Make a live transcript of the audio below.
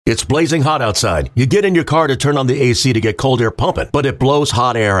It's blazing hot outside. You get in your car to turn on the AC to get cold air pumping, but it blows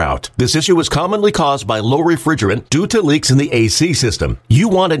hot air out. This issue is commonly caused by low refrigerant due to leaks in the AC system. You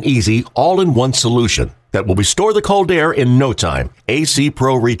want an easy, all-in-one solution that will restore the cold air in no time. AC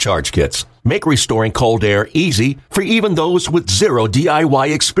Pro Recharge Kits make restoring cold air easy for even those with zero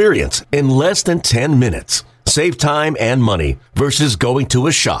DIY experience in less than 10 minutes. Save time and money versus going to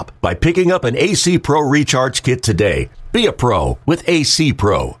a shop by picking up an AC Pro Recharge Kit today. Be a pro with AC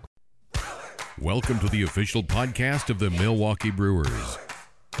Pro. Welcome to the official podcast of the Milwaukee Brewers.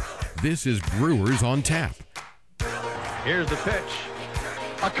 This is Brewers on Tap. Here's the pitch.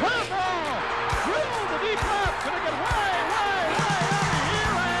 A curveball! Drilled to deep left. Gonna get way out of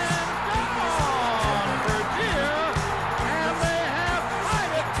here and gone for deer. And they have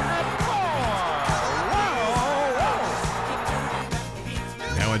tied it at 4.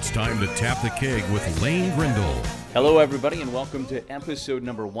 Wow! Now it's time to tap the keg with Lane Grindle. Hello, everybody, and welcome to episode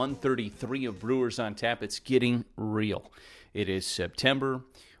number 133 of Brewers on Tap. It's getting real. It is September.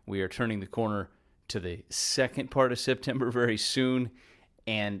 We are turning the corner to the second part of September very soon,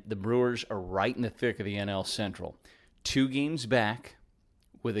 and the Brewers are right in the thick of the NL Central. 2 games back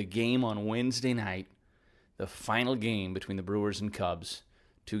with a game on Wednesday night, the final game between the Brewers and Cubs.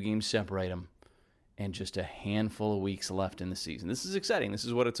 2 games separate them, and just a handful of weeks left in the season. This is exciting. This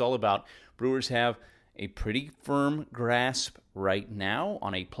is what it's all about. Brewers have a pretty firm grasp right now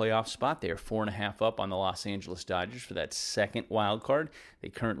on a playoff spot. They are 4.5 up on the Los Angeles Dodgers for that second wild card. They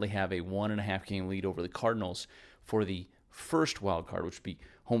currently have a 1.5 game lead over the Cardinals for the first wild card, which would be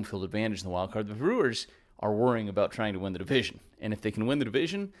home field advantage in the wild card. The Brewers are worrying about trying to win the division. And if they can win the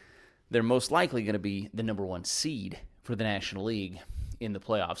division, they're most likely going to be the number 1 seed for the National League in the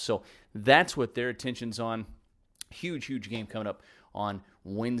playoffs. So that's what their attention's on. Huge game coming up on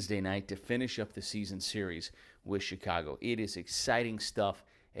Wednesday night to finish up the season series with Chicago. It is exciting stuff.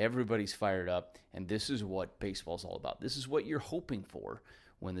 Everybody's fired up, and this is what baseball's all about. This is what you're hoping for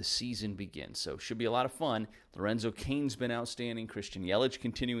when the season begins. So it should be a lot of fun. Lorenzo Cain's been outstanding. Christian Yelich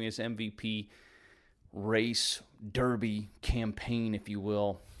continuing his MVP race, derby, campaign, if you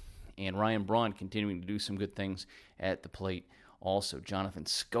will. And Ryan Braun continuing to do some good things at the plate. Also, Jonathan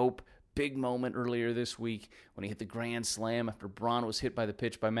Schoop, big moment earlier this week when he hit the grand slam after Braun was hit by the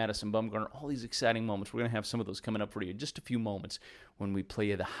pitch by Madison Bumgarner. All these exciting moments. We're going to have some of those coming up for you in just a few moments when we play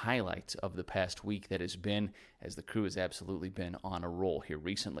you the highlights of the past week that has been, as the crew has absolutely been on a roll here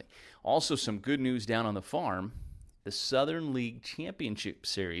recently. Also, some good news down on the farm. The Southern League Championship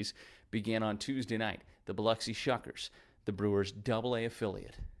Series began on Tuesday night. The Biloxi Shuckers, the Brewers' AA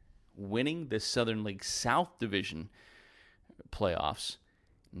affiliate, winning the Southern League South Division playoffs,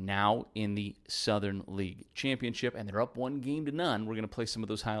 now in the Southern League Championship, and they're up 1-0. We're going to play some of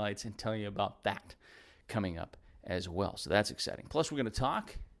those highlights and tell you about that coming up as well. So that's exciting. Plus, we're going to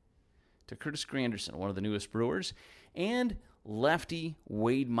talk to Curtis Granderson, one of the newest Brewers, and lefty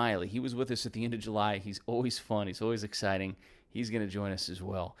Wade Miley. He was with us at the end of July. He's always fun. He's always exciting. He's going to join us as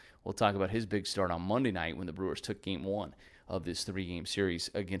well. We'll talk about his big start on Monday night when the Brewers took Game 1 of this 3-game series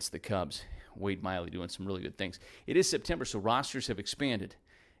against the Cubs. Wade Miley doing some really good things. It is September, so rosters have expanded.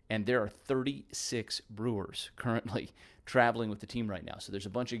 And there are 36 Brewers currently traveling with the team right now. So there's a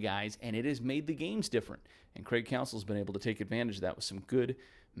bunch of guys, and it has made the games different. And Craig Counsell's been able to take advantage of that with some good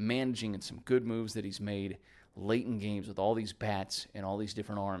managing and some good moves that he's made late in games with all these bats and all these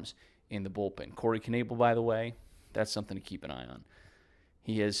different arms in the bullpen. Corey Knebel, by the way, that's something to keep an eye on.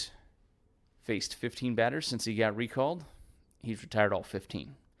 He has faced 15 batters since he got recalled. He's retired all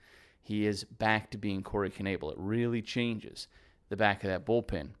 15. He is back to being Corey Knebel. It really changes the back of that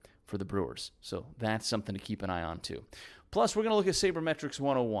bullpen for the Brewers. So that's something to keep an eye on too. Plus, we're going to look at Sabermetrics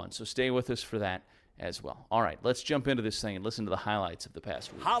 101, so stay with us for that as well. All right, let's jump into this thing and listen to the highlights of the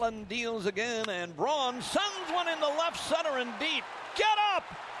past week. Holland deals again, and Braun sends one in the left center and deep. Get up!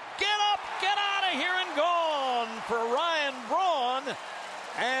 Get out of here and gone for Ryan Braun,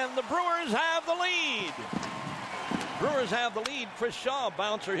 and the Brewers have the lead. Chris Shaw,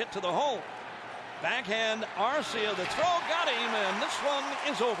 bouncer hit to the hole. Backhand, Arcia, the throw got him, and this one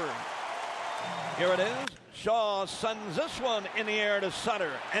is over. Here it is. Shaw sends this one in the air to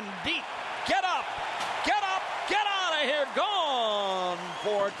Sutter, and deep. Get up, get out of here, gone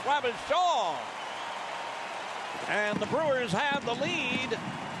for Travis Shaw. And the Brewers have the lead.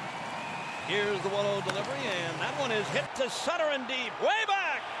 Here's the 1-0 delivery, and that one is hit to Sutter and deep. Way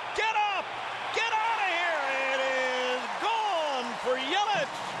back, get up, get out of here. It is gone for Yelich.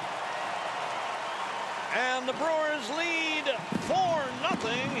 And the Brewers lead 4-0.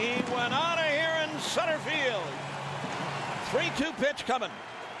 He went out of here in center field. 3-2 pitch coming.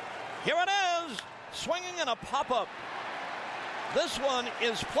 Here it is. Swinging and a pop-up. This one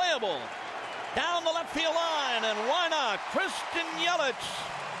is playable. Down the left field line, and why not? Christian Yelich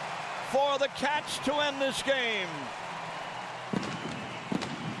for the catch to end this game.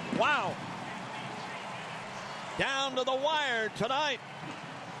 Wow. Down to the wire tonight.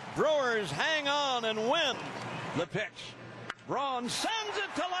 Brewers hang on and win. The pitch. Braun sends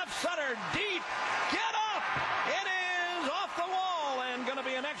it to left center. Deep. Get up. It is off the wall and going to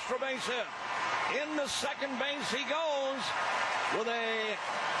be an extra base hit. In the second base he goes with a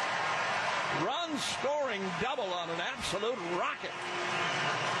run-scoring double on an absolute rocket.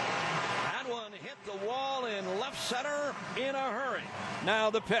 That one hit the wall in left center in a hurry. Now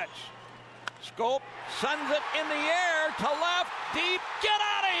the pitch. Schoop sends it in the air to left, deep. Get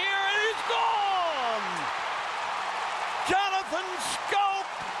out of here, and he's gone! Jonathan Schoop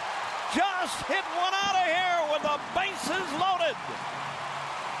just hit one out of here with the bases loaded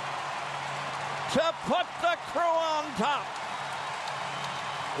to put the Crew on top.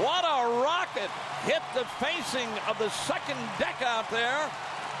 What a rocket hit the facing of the second deck out there.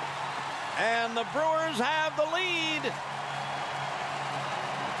 And the Brewers have the lead.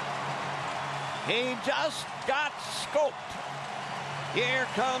 He just got scoped. Here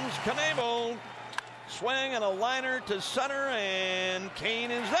comes Knebel. Swing and a liner to center, and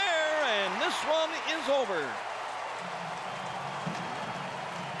Kane is there, and this one is over.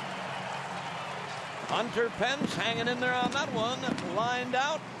 Hunter Pence hanging in there on that one, lined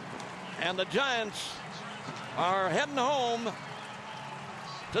out, and the Giants are heading home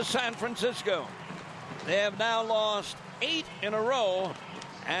to San Francisco. They have now lost 8 in a row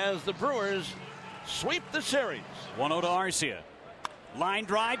as the Brewers sweep the series. 1-0 to Arcia. Line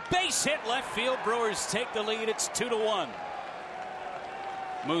drive, base hit, left field. Brewers take the lead. It's 2-1.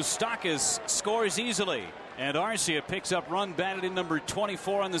 Moustakas scores easily, and Arcia picks up run batted in number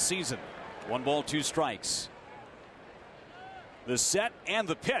 24 on the season. 1 ball, 2 strikes. The set and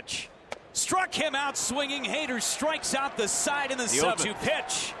the pitch. Struck him out swinging. Hader strikes out the side in the 0-2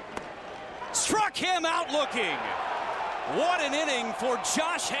 pitch. Struck him out looking. What an inning for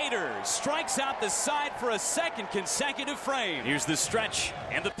Josh Hader. Strikes out the side for a second consecutive frame. Here's the stretch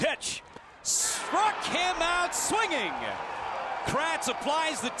and the pitch. Struck him out swinging. Kratz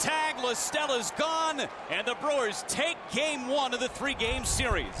applies the tag. La Stella's gone, and the Brewers take game 1 of the 3-game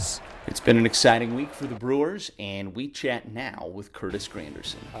series. It's been an exciting week for the Brewers, and we chat now with Curtis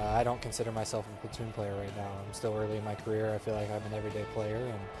Granderson. I don't consider myself a platoon player right now. I'm still early in my career. I feel like I'm an everyday player,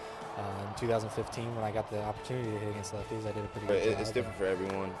 and in 2015, when I got the opportunity to hit against lefties, I did a pretty good job. It's different for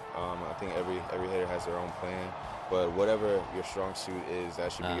everyone. I think every hitter has their own plan, but whatever your strong suit is,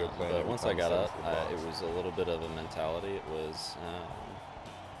 that should be your plan. But once I got up, it was a little bit of a mentality.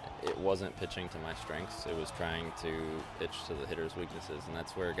 It wasn't pitching to my strengths. It was trying to pitch to the hitter's weaknesses, and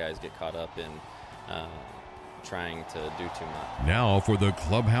that's where guys get caught up in trying to do too much. Now for the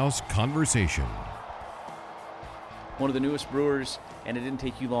Clubhouse Conversation. One of the newest Brewers, and it didn't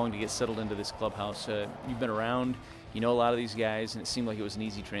take you long to get settled into this clubhouse. You've been around, you know a lot of these guys, and it seemed like it was an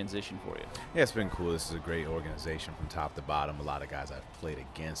easy transition for you. Yeah, it's been cool. This is a great organization from top to bottom. A lot of guys I've played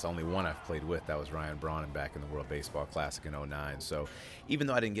against. Only one I've played with, that was Ryan Braun back in the World Baseball Classic in 2009. So even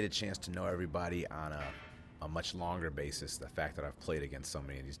though I didn't get a chance to know everybody on a much longer basis, the fact that I've played against so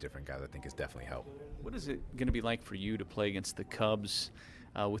many of these different guys, I think has definitely helped. What is it going to be like for you to play against the Cubs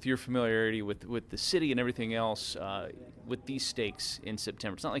with your familiarity with the city and everything else with these stakes in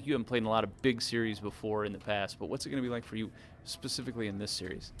September? It's not like you haven't played in a lot of big series before in the past, but what's it going to be like for you specifically in this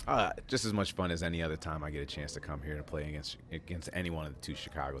series? Just as much fun as any other time I get a chance to come here to play against any one of the 2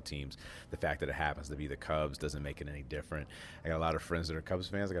 Chicago teams. The fact that it happens to be the Cubs doesn't make it any different. I got a lot of friends that are Cubs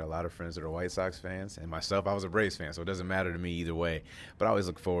fans. I got a lot of friends that are White Sox fans. And myself, I was a Braves fan, so it doesn't matter to me either way. But I always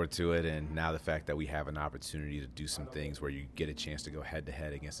look forward to it. And now the fact that we have an opportunity to do some things where you get a chance to go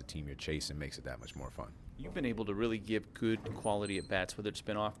head-to-head against the team you're chasing makes it that much more fun. You've been able to really give good quality at bats, whether it's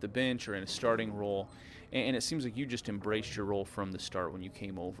been off the bench or in a starting role, and it seems like you just embraced your role from the start when you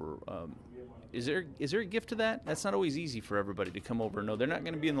came over. Is there a gift to that? That's not always easy for everybody to come over. No, they're not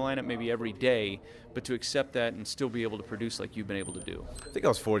going to be in the lineup maybe every day, but to accept that and still be able to produce like you've been able to do. I think I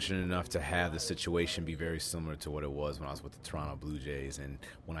was fortunate enough to have the situation be very similar to what it was when I was with the Toronto Blue Jays, and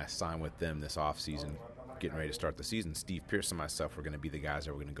when I signed with them this offseason, getting ready to start the season, Steve Pearce and myself were going to be the guys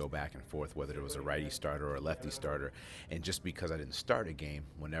that were going to go back and forth, whether it was a righty starter or a lefty starter. And just because I didn't start a game,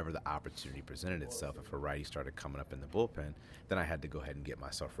 whenever the opportunity presented itself, if a righty started coming up in the bullpen, then I had to go ahead and get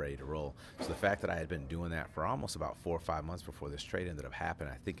myself ready to roll. So the fact that I had been doing that for almost about 4 or 5 months before this trade ended up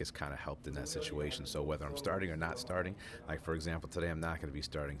happening, I think has kind of helped in that situation. So whether I'm starting or not starting, like for example, today I'm not going to be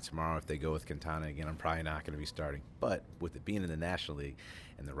starting. Tomorrow, if they go with Quintana again, I'm probably not going to be starting. But with it being in the National League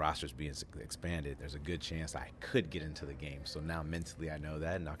and the rosters being expanded, there's a good chance chance I could get into the game. So now mentally I know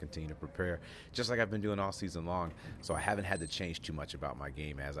that, and I'll continue to prepare just like I've been doing all season long. So I haven't had to change too much about my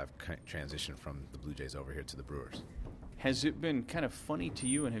game as I've transitioned from the Blue Jays over here to the Brewers. Has it been kind of funny to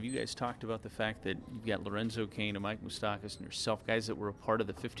you, and have you guys talked about the fact that you've got Lorenzo Cain and Mike Moustakas and yourself, guys that were a part of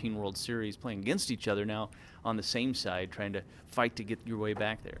the 15 World Series, playing against each other now on the same side, trying to fight to get your way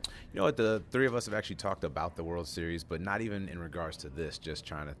back there? You know what, the three of us have actually talked about the World Series, but not even in regards to this, just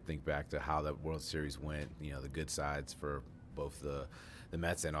trying to think back to how the World Series went, you know, the good sides for both the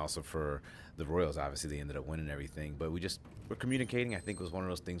Mets and also for the Royals. Obviously, they ended up winning everything, but we're communicating. I think it was one of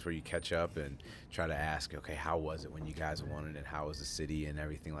those things where you catch up and try to ask, okay, how was it when you guys won it, and how was the city and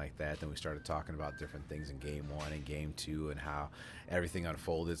everything like that. Then we started talking about different things in Game 1 and Game 2 and how everything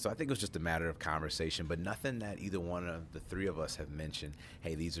unfolded. So I think it was just a matter of conversation, but nothing that either one of the three of us have mentioned,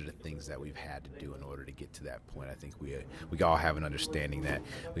 hey, these are the things that we've had to do in order to get to that point. I think we all have an understanding that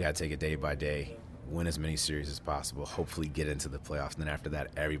we got to take it day by day, win as many series as possible, hopefully get into the playoffs, and then after that,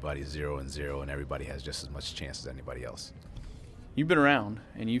 everybody's 0-0, and everybody has just as much chance as anybody else. You've been around,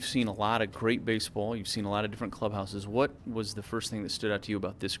 and you've seen a lot of great baseball. You've seen a lot of different clubhouses. What was the first thing that stood out to you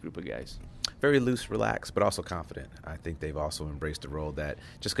about this group of guys? Very loose, relaxed, but also confident. I think they've also embraced the role that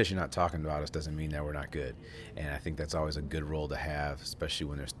just because you're not talking about us doesn't mean that we're not good. And I think that's always a good role to have, especially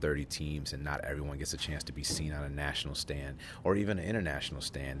when there's 30 teams and not everyone gets a chance to be seen on a national stand or even an international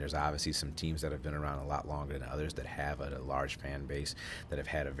stand. There's obviously some teams that have been around a lot longer than others that have a large fan base, that have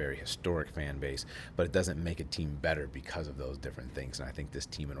had a very historic fan base, but it doesn't make a team better because of those different things. And I think this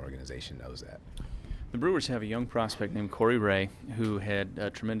team and organization knows that. The Brewers have a young prospect named Corey Ray, who had a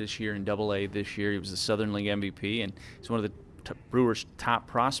tremendous year in Double-A this year. He was the Southern League MVP, and he's one of the Brewers' top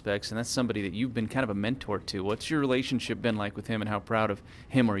prospects, and that's somebody that you've been kind of a mentor to. What's your relationship been like with him, and how proud of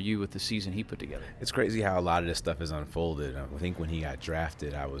him are you with the season he put together? It's crazy how a lot of this stuff has unfolded. I think when he got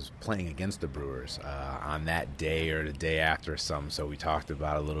drafted, I was playing against the Brewers on that day or the day after or something, so we talked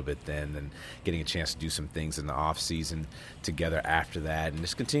about it a little bit then, and getting a chance to do some things in the off-season together after that, and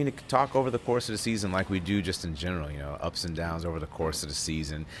just continue to talk over the course of the season like we do just in general, you know, ups and downs over the course of the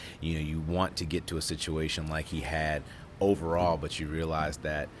season. You know, you want to get to a situation like he had overall, but you realize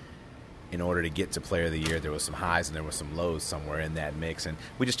that in order to get to Player of the Year, there was some highs and there was some lows somewhere in that mix. And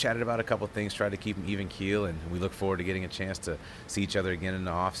we just chatted about a couple of things, tried to keep him even keel, and we look forward to getting a chance to see each other again in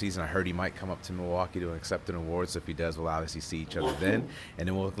the offseason. I heard he might come up to Milwaukee to accept an award, so if he does, we'll obviously see each other then. And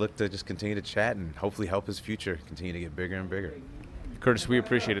then we'll look to just continue to chat and hopefully help his future continue to get bigger and bigger. Curtis, we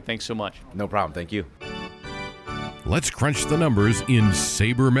appreciate it. Thanks so much. No problem. Thank you. Let's crunch the numbers in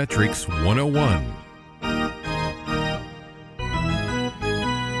Sabermetrics 101.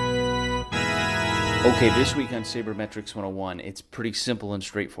 Okay, this week on Sabermetrics 101, it's pretty simple and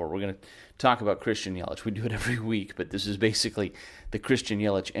straightforward. We're going to talk about Christian Yelich. We do it every week, but this is basically the Christian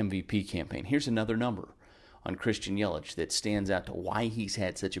Yelich MVP campaign. Here's another number on Christian Yelich that stands out to why he's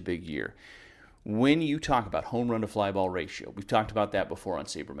had such a big year. When you talk about home run to fly ball ratio, we've talked about that before on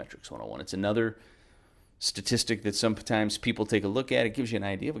Sabermetrics 101. It's another statistic that sometimes people take a look at. It gives you an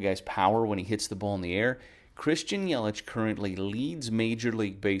idea of a guy's power when he hits the ball in the air. Christian Yelich currently leads Major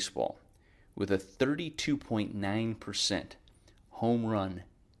League Baseball with a 32.9% home run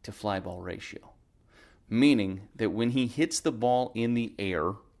to fly ball ratio, meaning that when he hits the ball in the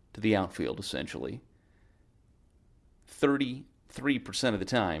air to the outfield, essentially, 33% of the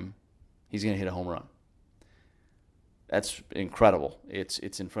time, he's going to hit a home run. That's incredible. It's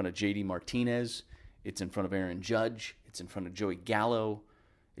in front of J.D. Martinez. It's in front of Aaron Judge. It's in front of Joey Gallo.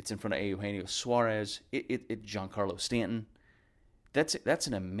 It's in front of Eugenio Suarez. Giancarlo Stanton. That's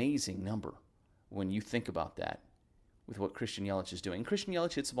an amazing number when you think about that with what Christian Yelich is doing. Christian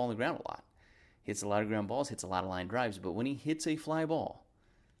Yelich hits the ball on the ground a lot. Hits a lot of ground balls, hits a lot of line drives, but when he hits a fly ball,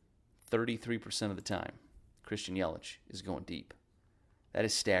 33% of the time, Christian Yelich is going deep. That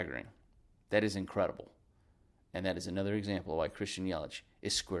is staggering. That is incredible. And that is another example of why Christian Yelich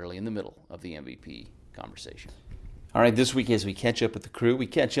is squarely in the middle of the MVP conversation. All right, this week as we catch up with the crew, we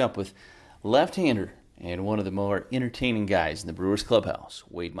catch up with left-hander and one of the more entertaining guys in the Brewers clubhouse,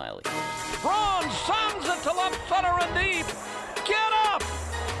 Wade Miley. Braun sends it to left center and deep. Get up!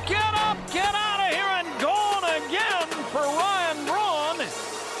 Get up! Get out of here and gone again for Ryan Braun.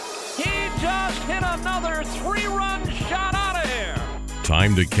 He just hit another 3-run shot out of here.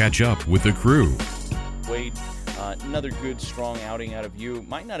 Time to catch up with the crew. Wade, another good, strong outing out of you.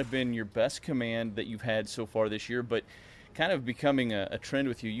 Might not have been your best command that you've had so far this year, but kind of becoming a trend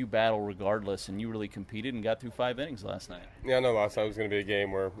with you. You battle regardless, and you really competed and got through 5 innings last night. Yeah, I know last night was going to be a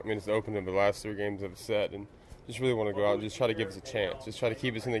game where, it's the opening of the last 3 games of the set, and just really want to go out and just try to give us a chance. Just try to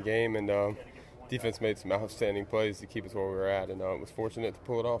keep us in the game, and defense made some outstanding plays to keep us where we were at, and was fortunate to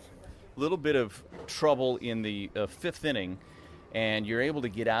pull it off. little bit of trouble in the fifth inning, and you're able to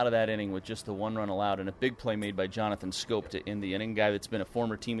get out of that inning with just the one run allowed, and a big play made by Jonathan Schoop to end the inning, guy that's been a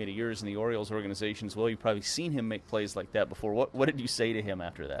former teammate of yours in the Orioles organization as well. You've probably seen him make plays like that before. What did you say to him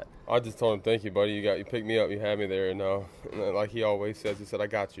after that? I just told him, thank you, buddy. You picked me up. You had me there. And like he always says, he said, I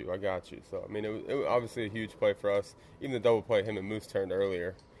got you. So, I mean, it was obviously a huge play for us. Even the double play him and Moose turned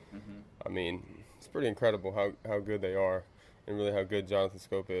earlier. Mm-hmm. I mean, it's pretty incredible how good they are and really how good Jonathan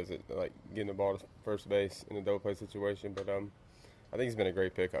Schoop is at, like, getting the ball to first base in a double play situation. But I think he's been a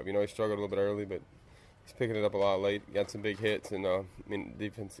great pickup. He struggled a little bit early, but he's picking it up a lot late. Got some big hits, and I mean,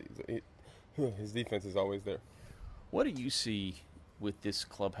 his defense is always there. What do you see with this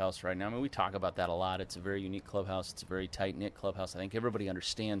clubhouse right now? I mean, we talk about that a lot. It's a very unique clubhouse. It's a very tight-knit clubhouse. I think everybody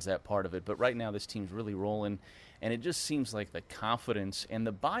understands that part of it. But right now, this team's really rolling, and it just seems like the confidence and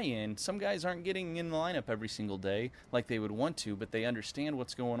the buy-in. Some guys aren't getting in the lineup every single day like they would want to, but they understand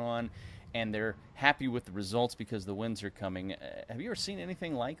what's going on, and they're happy with the results because the wins are coming. Have you ever seen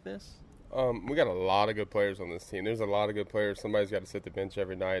anything like this? We got a lot of good players on this team. There's a lot of good players. Somebody's got to sit the bench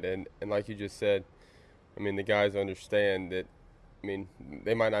every night, and like you just said, I mean, the guys understand that. I mean,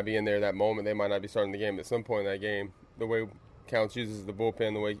 they might not be in there that moment. They might not be starting the game. At some point in that game, the way Counts uses the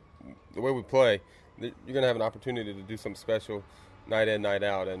bullpen, the way we play, you're going to have an opportunity to do something special night in, night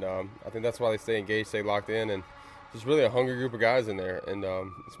out. And I think that's why they stay engaged, stay locked in, and just really a hungry group of guys in there. And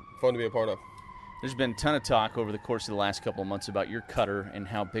it's fun to be a part of. There's been a ton of talk over the course of the last couple of months about your cutter and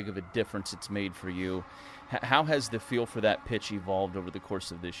how big of a difference it's made for you. How has the feel for that pitch evolved over the course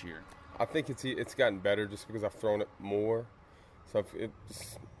of this year? I think it's gotten better just because I've thrown it more. So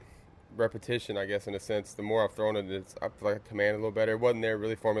it's repetition, I guess, in a sense. The more I've thrown it, I feel like I command a little better. It wasn't there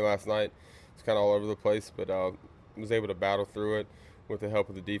really for me last night. It's kind of all over the place, but I was able to battle through it with the help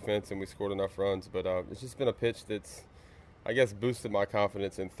of the defense, and we scored enough runs. But it's just been a pitch that's, I guess, boosted my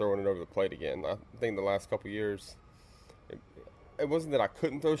confidence in throwing it over the plate again. I think the last couple of years, it wasn't that I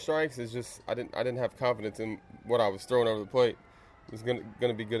couldn't throw strikes. It's just I didn't have confidence in what I was throwing over the plate. It was going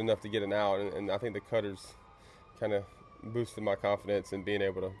to be good enough to get an out, and I think the cutters kind of boosted my confidence in being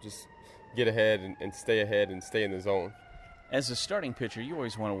able to just get ahead and stay ahead and stay in the zone. As a starting pitcher, you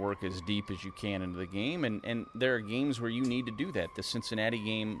always want to work as deep as you can into the game, and there are games where you need to do that. The Cincinnati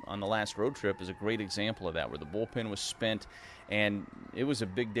game on the last road trip is a great example of that, where the bullpen was spent, and it was a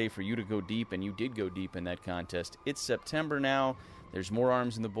big day for you to go deep, and you did go deep in that contest. It's September now. There's more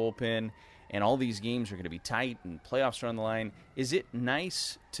arms in the bullpen, and all these games are going to be tight, and playoffs are on the line. Is it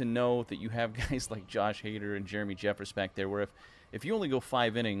nice to know that you have guys like Josh Hader and Jeremy Jeffress back there, where if you only go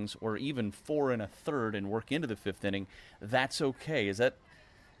 5 innings or even 4 1/3 and work into the 5th inning, that's okay? Is that,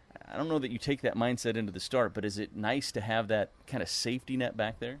 I don't know that you take that mindset into the start, but is it nice to have that kind of safety net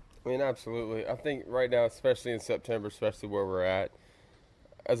back there? I mean, absolutely. I think right now, especially in September, especially where we're at,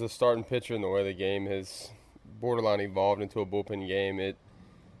 as a starting pitcher and the way the game has borderline evolved into a bullpen game,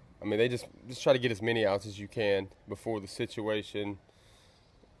 they just try to get as many outs as you can before the situation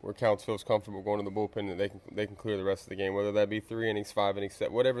where Counts feels comfortable going to the bullpen and they can clear the rest of the game, whether that be 3 innings, 5 innings,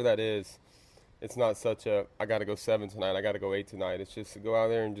 whatever that is. It's not such a, I got to go 7 tonight, I got to go 8 tonight. It's just to go out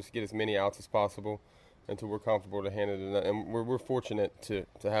there and just get as many outs as possible until we're comfortable to hand it in. And we're fortunate to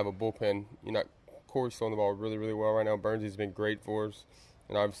have a bullpen. Corey's throwing the ball really, really well right now. Burnsy's been great for us,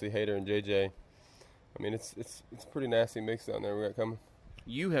 and obviously Hader and JJ. I mean, it's a pretty nasty mix down there we got coming.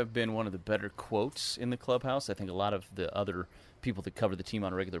 You have been one of the better quotes in the clubhouse. I think a lot of the other people that cover the team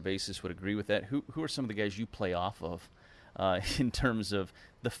on a regular basis would agree with that. Who are some of the guys you play off of in terms of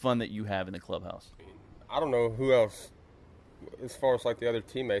the fun that you have in the clubhouse? I don't know who else as far as like the other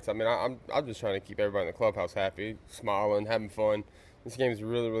teammates. I mean, I'm just trying to keep everybody in the clubhouse happy, smiling, having fun. This game is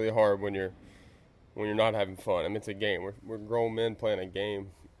really, really hard when you're not having fun. I mean, it's a game. We're grown men playing a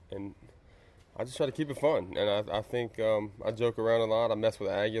game, and I just try to keep it fun, and I think I joke around a lot. I mess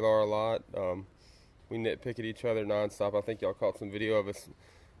with Aguilar a lot. We nitpick at each other nonstop. I think y'all caught some video of us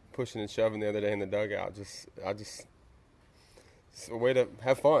pushing and shoving the other day in the dugout. It's a way to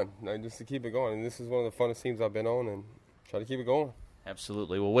have fun, just to keep it going. And this is one of the funnest teams I've been on, and try to keep it going.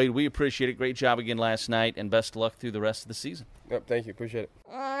 Absolutely. Well, Wade, we appreciate it. Great job again last night, and best of luck through the rest of the season. Yep, thank you. Appreciate it.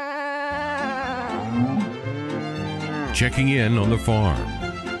 Checking in on the farm.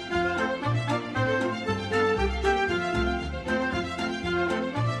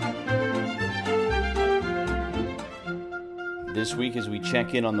 This week as we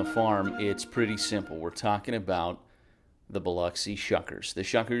check in on the farm, it's pretty simple. We're talking about the Biloxi Shuckers. The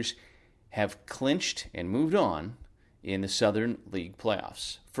Shuckers have clinched and moved on in the Southern League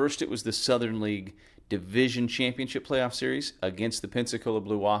playoffs. First, it was the Southern League Division Championship Playoff Series against the Pensacola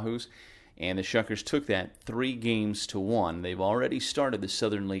Blue Wahoos, And the Shuckers took that 3-1. They've already started the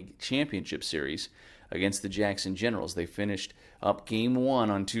Southern League Championship Series against the Jackson Generals. They finished up Game 1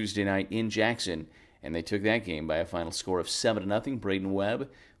 on Tuesday night in Jackson, and they took that game by a final score of 7-0. Braden Webb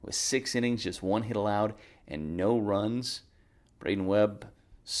with 6 innings, just 1 hit allowed, and no runs. Braden Webb,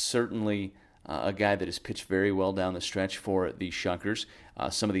 certainly a guy that has pitched very well down the stretch for the Shuckers.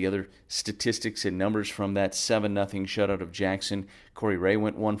 Some of the other statistics and numbers from that 7-0 shutout of Jackson. Corey Ray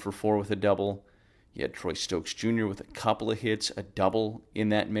went 1 for 4 with a double. You had Troy Stokes Jr. with a couple of hits, a double in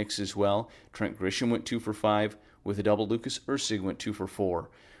that mix as well. Trent Grisham went 2 for 5 with a double. Lucas Ursig went 2 for 4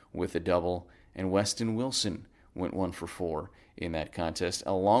 with a double. And Weston Wilson went 1 for 4 in that contest,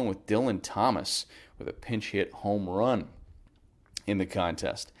 along with Dylan Thomas with a pinch hit home run in the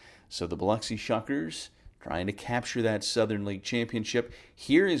contest. So the Biloxi Shuckers trying to capture that Southern League Championship.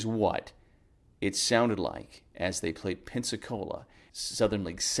 Here is what it sounded like as they played Pensacola, Southern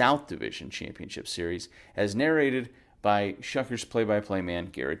League South Division Championship Series, as narrated by Shuckers play-by-play man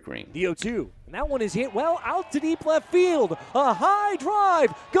Garrett Green. The 0-2, and that one is hit well out to deep left field. A high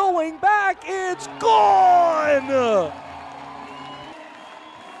drive going back, it's gone!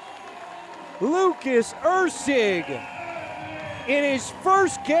 Lucas Ursig, in his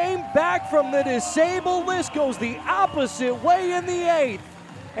first game back from the disabled list, goes the opposite way in the 8th.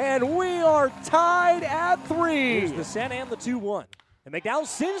 And we are tied at 3. Here's the set and the 2-1. And McDowell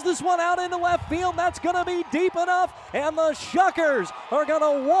sends this one out into left field. That's going to be deep enough. And the Shuckers are going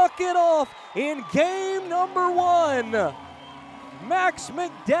to walk it off in game number 1. Max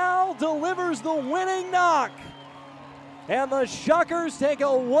McDowell delivers the winning knock. And the Shuckers take a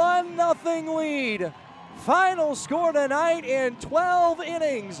 1-0 lead. Final score tonight in 12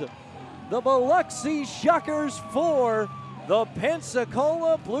 innings. The Biloxi Shuckers 4. The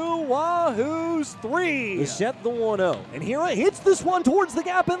Pensacola Blue Wahoos 3. The set, the 1-0. And Hira hits this one towards the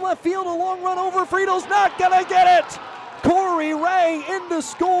gap in left field. A long run over. Friedel's not going to get it. Corey Ray in to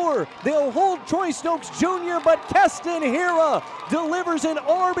score. They'll hold Troy Stokes Jr., but Keston Hira delivers an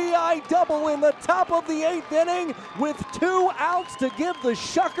RBI double in the top of the 8th inning with 2 outs to give the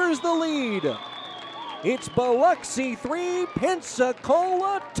Shuckers the lead. It's Biloxi 3,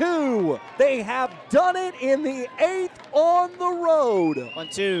 Pensacola 2. They have done it in the 8th on the road.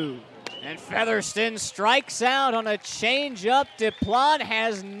 1-2. And Featherston strikes out on a changeup. Duplan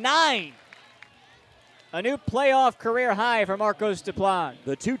has 9. A new playoff career high for Marcos Duplan.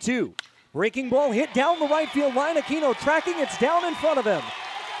 The 2-2. Breaking ball hit down the right field line. Aquino tracking. It's down in front of him.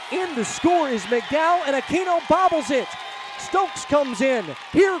 In to score is McDowell, and Aquino bobbles it. Stokes comes in.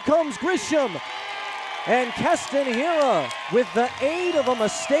 Here comes Grisham. And Keston Hira, with the aid of a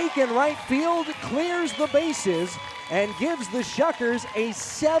mistake in right field, clears the bases and gives the Shuckers a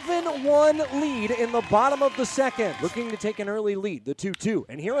 7-1 lead in the bottom of the 2nd. Looking to take an early lead, the 2-2.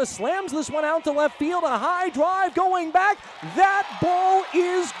 And Hira slams this one out to left field, a high drive going back. That ball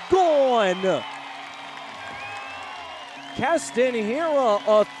is gone. Keston Hira,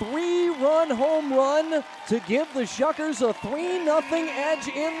 a 3-run home run to give the Shuckers a 3-0 edge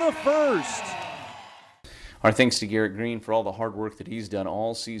in the 1st. Our thanks to Garrett Green for all the hard work that he's done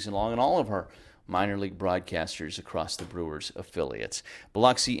all season long, and all of our minor league broadcasters across the Brewers affiliates.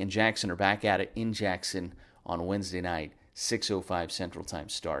 Biloxi and Jackson are back at it in Jackson on Wednesday night, 6:05 Central Time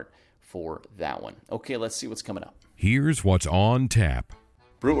start for that one. Okay, let's see what's coming up. Here's what's on tap.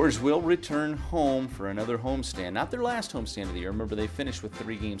 Brewers will return home for another homestand. Not their last homestand of the year. Remember, they finished with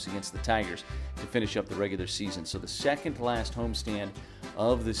 3 games against the Tigers to finish up the regular season. So the second to last homestand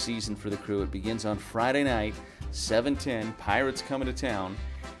of the season for the Crew. It begins on Friday night, 7:10. Pirates coming to town.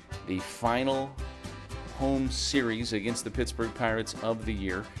 The final home series against the Pittsburgh Pirates of the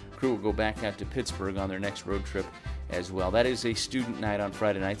year. Crew will go back out to Pittsburgh on their next road trip as well. That is a student night on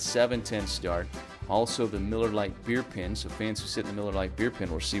Friday night, 7:10 start. Also, the Miller Lite Beer Pin, so fans who sit in the Miller Lite Beer Pin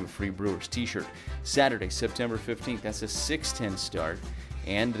will receive a free Brewers t-shirt. Saturday, September 15th, that's a 6:10 start.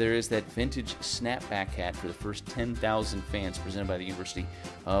 And there is that vintage snapback hat for the first 10,000 fans presented by the University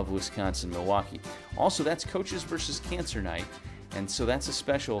of Wisconsin-Milwaukee. Also, that's Coaches versus Cancer night. And so that's a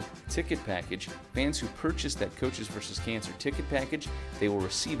special ticket package. Fans who purchase that Coaches vs. Cancer ticket package, they will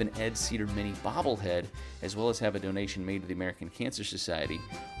receive an Ed Cedar mini bobblehead, as well as have a donation made to the American Cancer Society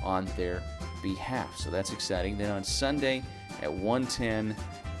on their behalf. So that's exciting. Then on Sunday at 1:10,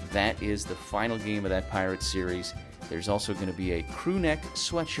 that is the final game of that Pirates series. There's also going to be a crew neck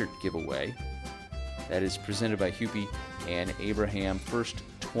sweatshirt giveaway that is presented by Hupy and Abraham. First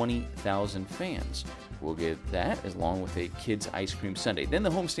 20,000 fans will get that, along with a kids' ice cream sundae. Then the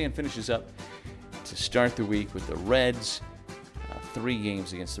homestand finishes up to start the week with the Reds. 3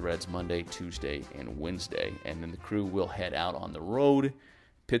 games against the Reds Monday, Tuesday, and Wednesday. And then the Crew will head out on the road.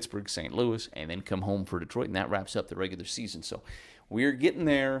 Pittsburgh, St. Louis, and then come home for Detroit, and that wraps up the regular season. So we're getting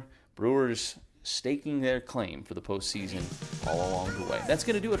there. Brewers staking their claim for the postseason all along the way. That's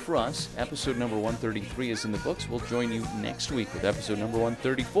going to do it for us. Episode number 133 is in the books. We'll join you next week with episode number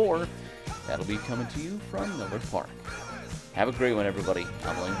 134. That'll be coming to you from Millard Park. Have a great one, everybody.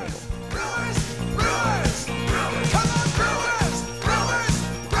 I'm Lane Grindle.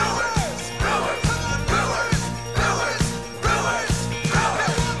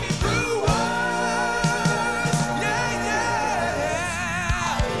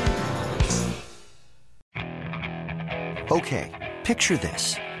 Okay, picture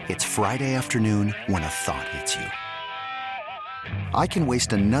this. It's Friday afternoon when a thought hits you. I can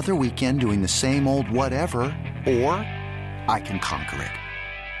waste another weekend doing the same old whatever, or I can conquer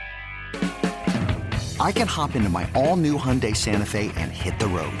it. I can hop into my all-new Hyundai Santa Fe and hit the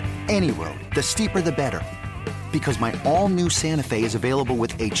road. Any road. The steeper the better. Because my all-new Santa Fe is available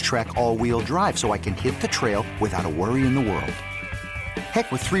with H-Track all-wheel drive, so I can hit the trail without a worry in the world.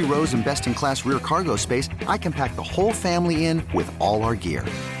 Heck, with 3 rows and best-in-class rear cargo space, I can pack the whole family in with all our gear.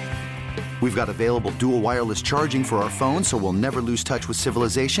 We've got available dual wireless charging for our phones, so we'll never lose touch with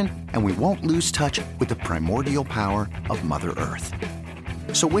civilization, and we won't lose touch with the primordial power of Mother Earth.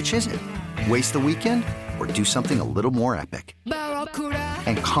 So which is it? Waste the weekend or do something a little more epic?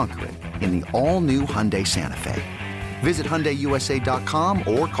 And conquer it in the all-new Hyundai Santa Fe. Visit HyundaiUSA.com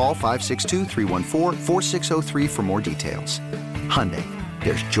or call 562-314-4603 for more details. Hyundai,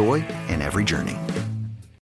 there's joy in every journey.